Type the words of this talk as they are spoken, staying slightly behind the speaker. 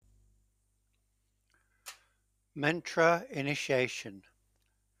Mantra initiation,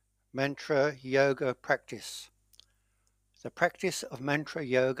 mantra yoga practice. The practice of mantra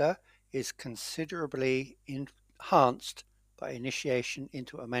yoga is considerably enhanced by initiation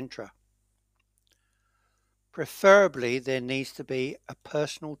into a mantra. Preferably, there needs to be a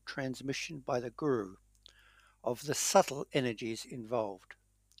personal transmission by the guru of the subtle energies involved.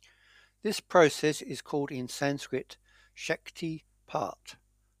 This process is called in Sanskrit Shakti Part.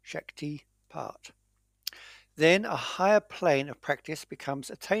 Shakti Part. Then a higher plane of practice becomes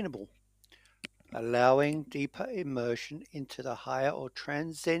attainable, allowing deeper immersion into the higher or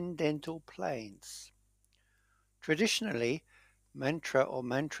transcendental planes. Traditionally, mantra or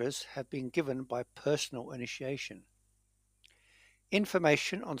mantras have been given by personal initiation.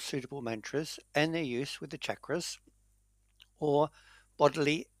 Information on suitable mantras and their use with the chakras or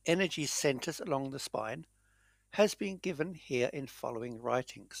bodily energy centers along the spine has been given here in following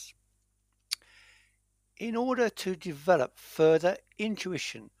writings. In order to develop further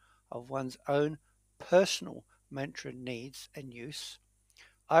intuition of one's own personal mantra needs and use,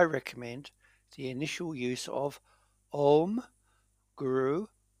 I recommend the initial use of Om Guru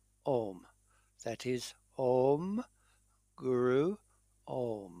Om. That is Om Guru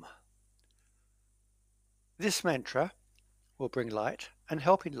Om. This mantra will bring light and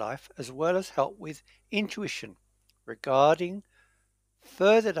help in life as well as help with intuition regarding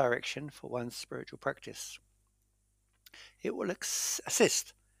further direction for one's spiritual practice. It will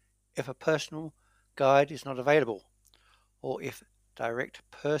assist if a personal guide is not available, or if direct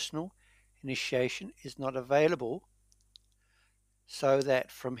personal initiation is not available, so that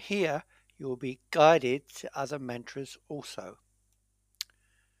from here you will be guided to other mantras also.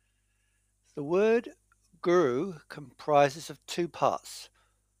 The word guru comprises of two parts.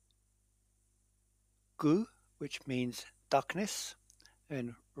 Gu, which means darkness,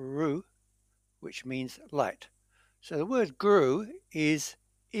 and ru, which means light. So the word guru is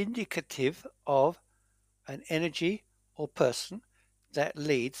indicative of an energy or person that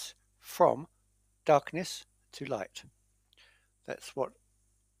leads from darkness to light. That's what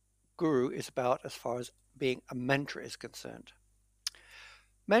guru is about as far as being a mantra is concerned.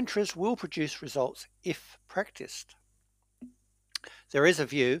 Mantras will produce results if practiced. There is a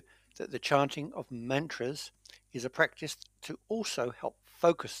view that the chanting of mantras is a practice to also help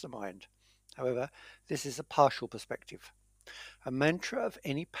focus the mind. However, this is a partial perspective. A mantra of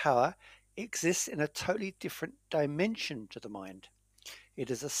any power exists in a totally different dimension to the mind. It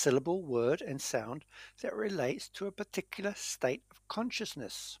is a syllable, word, and sound that relates to a particular state of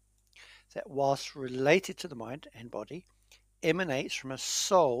consciousness that, whilst related to the mind and body, emanates from a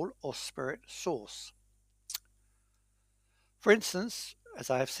soul or spirit source. For instance,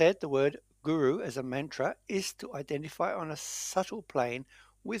 as I have said, the word guru as a mantra is to identify on a subtle plane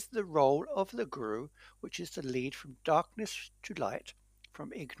with the role of the guru, which is to lead from darkness to light,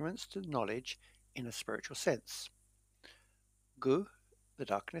 from ignorance to knowledge in a spiritual sense. Gu, the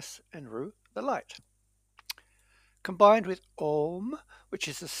darkness, and Ru, the light. Combined with Om, which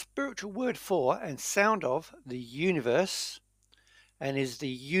is the spiritual word for and sound of the universe, and is the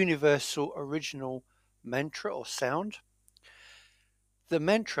universal original mantra or sound. The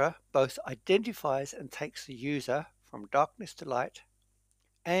mantra both identifies and takes the user from darkness to light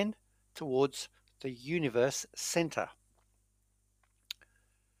and towards the universe center.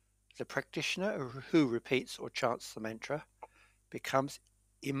 The practitioner who repeats or chants the mantra becomes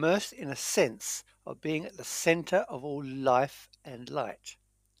immersed in a sense of being at the center of all life and light.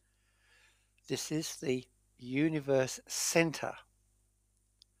 This is the universe center.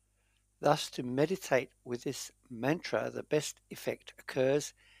 Thus, to meditate with this mantra, the best effect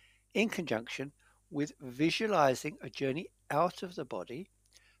occurs in conjunction with visualizing a journey out of the body,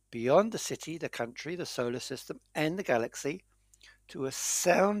 beyond the city, the country, the solar system, and the galaxy, to a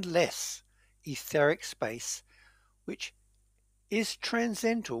soundless etheric space which is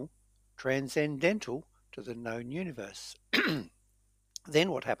transcendental to the known universe. Then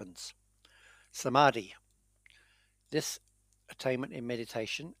what happens? Samadhi. This attainment in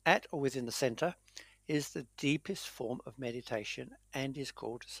meditation at or within the center is the deepest form of meditation and is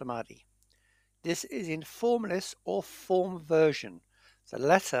called samadhi. This is in formless or form version, the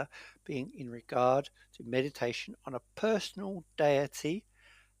latter being in regard to meditation on a personal deity,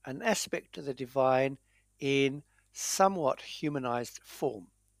 an aspect of the divine in somewhat humanized form.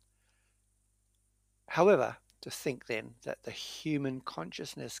 However, to think then that the human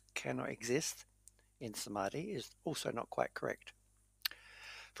consciousness cannot exist in samadhi is also not quite correct.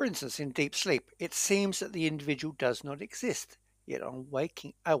 For instance, in deep sleep, it seems that the individual does not exist, yet on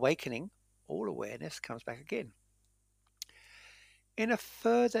awakening, all awareness comes back again. In a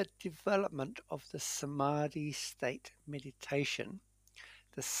further development of the Samadhi state meditation,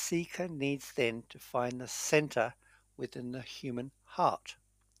 the seeker needs then to find the center within the human heart.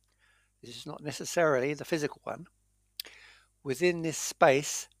 This is not necessarily the physical one. Within this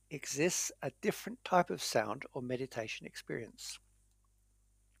space exists a different type of sound or meditation experience.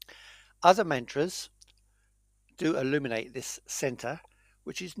 Other mantras do illuminate this center,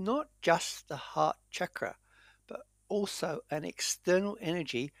 which is not just the heart chakra, but also an external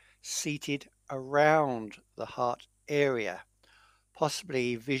energy seated around the heart area,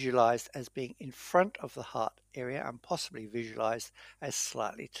 possibly visualized as being in front of the heart area and possibly visualized as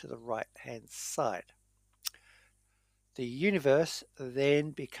slightly to the right hand side. The universe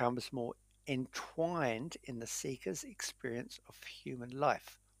then becomes more entwined in the seeker's experience of human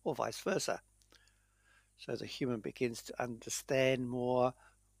life, or vice versa. So the human begins to understand more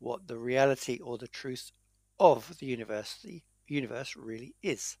what the reality or the truth of the universe really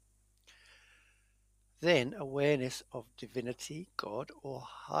is. Then awareness of divinity, God, or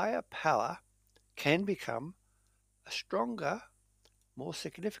higher power can become a stronger, more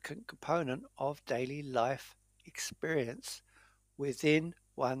significant component of daily life experience within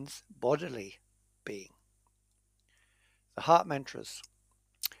one's bodily being. The heart mantras,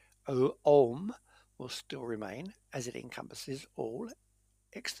 Om, will still remain as it encompasses all,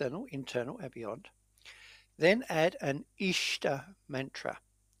 external, internal, and beyond. Then add an Ishta mantra.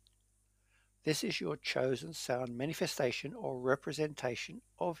 This is your chosen sound manifestation or representation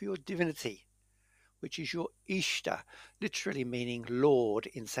of your divinity, which is your Ishta, literally meaning Lord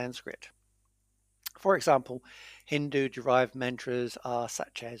in Sanskrit. For example, Hindu-derived mantras are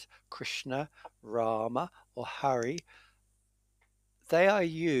such as Krishna, Rama, or Hari. They are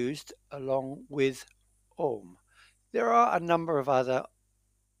used along with Om. There are a number of other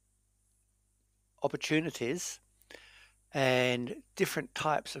opportunities and different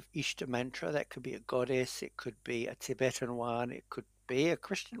types of Ishta mantra. That could be a goddess, it could be a Tibetan one, it could be a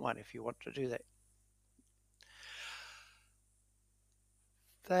Christian one if you want to do that.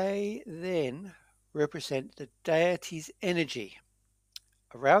 They then represent the deity's energy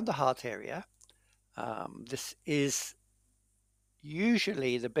around the heart area. This is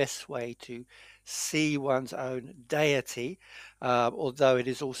usually the best way to see one's own deity, although it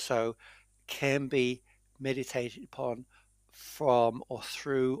is also can be meditated upon from or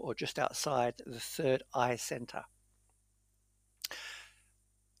through or just outside the third eye center.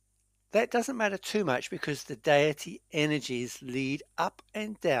 That doesn't matter too much because the deity energies lead up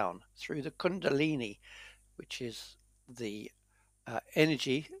and down through the Kundalini, which is the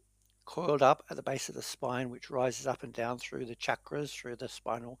energy coiled up at the base of the spine, which rises up and down through the chakras, through the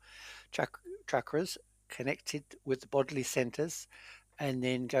spinal chakras, connected with the bodily centers, and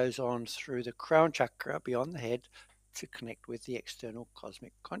then goes on through the crown chakra beyond the head to connect with the external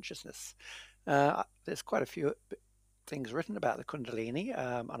cosmic consciousness. There's quite a few things written about the Kundalini,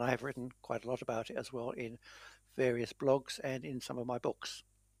 and I have written quite a lot about it as well in various blogs and in some of my books.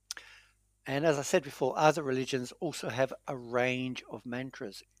 And as I said before, other religions also have a range of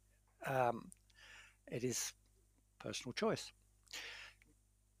mantras. It is personal choice.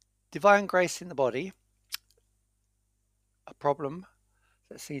 Divine grace in the body, a problem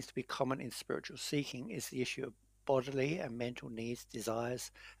that seems to be common in spiritual seeking, is the issue of bodily and mental needs,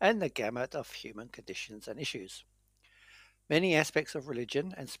 desires, and the gamut of human conditions and issues. Many aspects of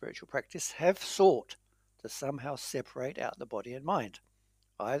religion and spiritual practice have sought to somehow separate out the body and mind,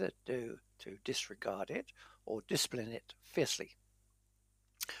 either to disregard it or discipline it fiercely,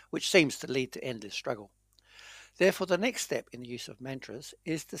 which seems to lead to endless struggle. Therefore, the next step in the use of mantras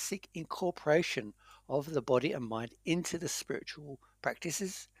is to seek incorporation of the body and mind into the spiritual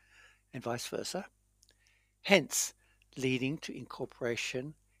practices and vice versa, hence leading to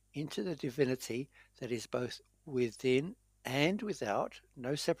incorporation into the divinity that is both within and without,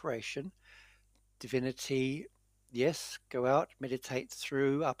 no separation. Divinity, yes, go out, meditate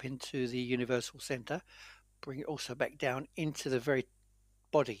through up into the universal center, bring it also back down into the very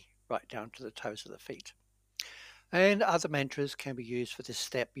body, right down to the toes of the feet. And other mantras can be used for this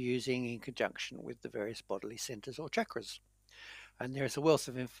step using in conjunction with the various bodily centers or chakras. And there is a wealth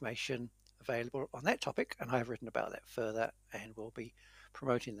of information available on that topic, and I've written about that further and will be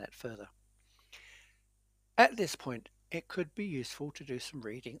promoting that further. At this point, it could be useful to do some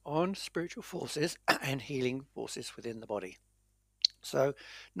reading on spiritual forces and healing forces within the body. So,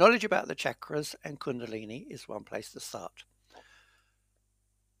 knowledge about the chakras and Kundalini is one place to start.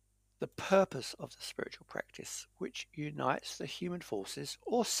 The purpose of the spiritual practice, which unites the human forces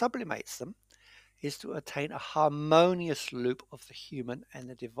or sublimates them, is to attain a harmonious loop of the human and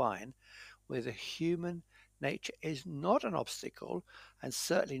the divine, where the human Nature is not an obstacle and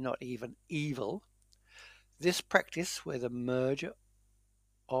certainly not even evil. This practice, where the merger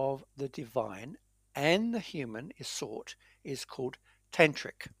of the divine and the human is sought, is called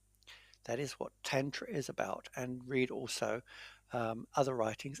tantric. That is what Tantra is about. And read also other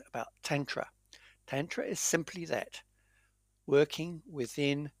writings about Tantra. Tantra is simply that, working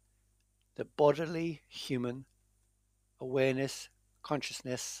within the bodily human awareness,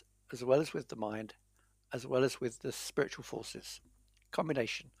 consciousness, as well as with the mind, as well as with the spiritual forces.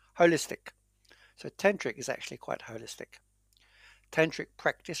 Combination, holistic. So Tantric is actually quite holistic. Tantric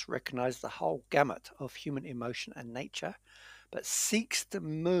practice recognizes the whole gamut of human emotion and nature, but seeks to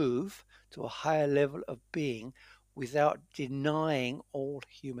move to a higher level of being without denying all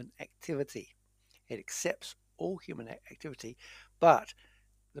human activity. It accepts all human activity, but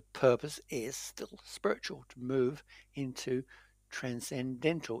the purpose is still spiritual, to move into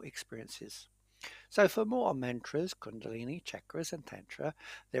transcendental experiences. So for more on mantras, kundalini, chakras and tantra,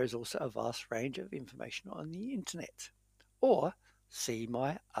 there is also a vast range of information on the internet. Or see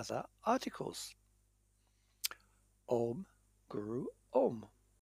my other articles. Om Guru Om.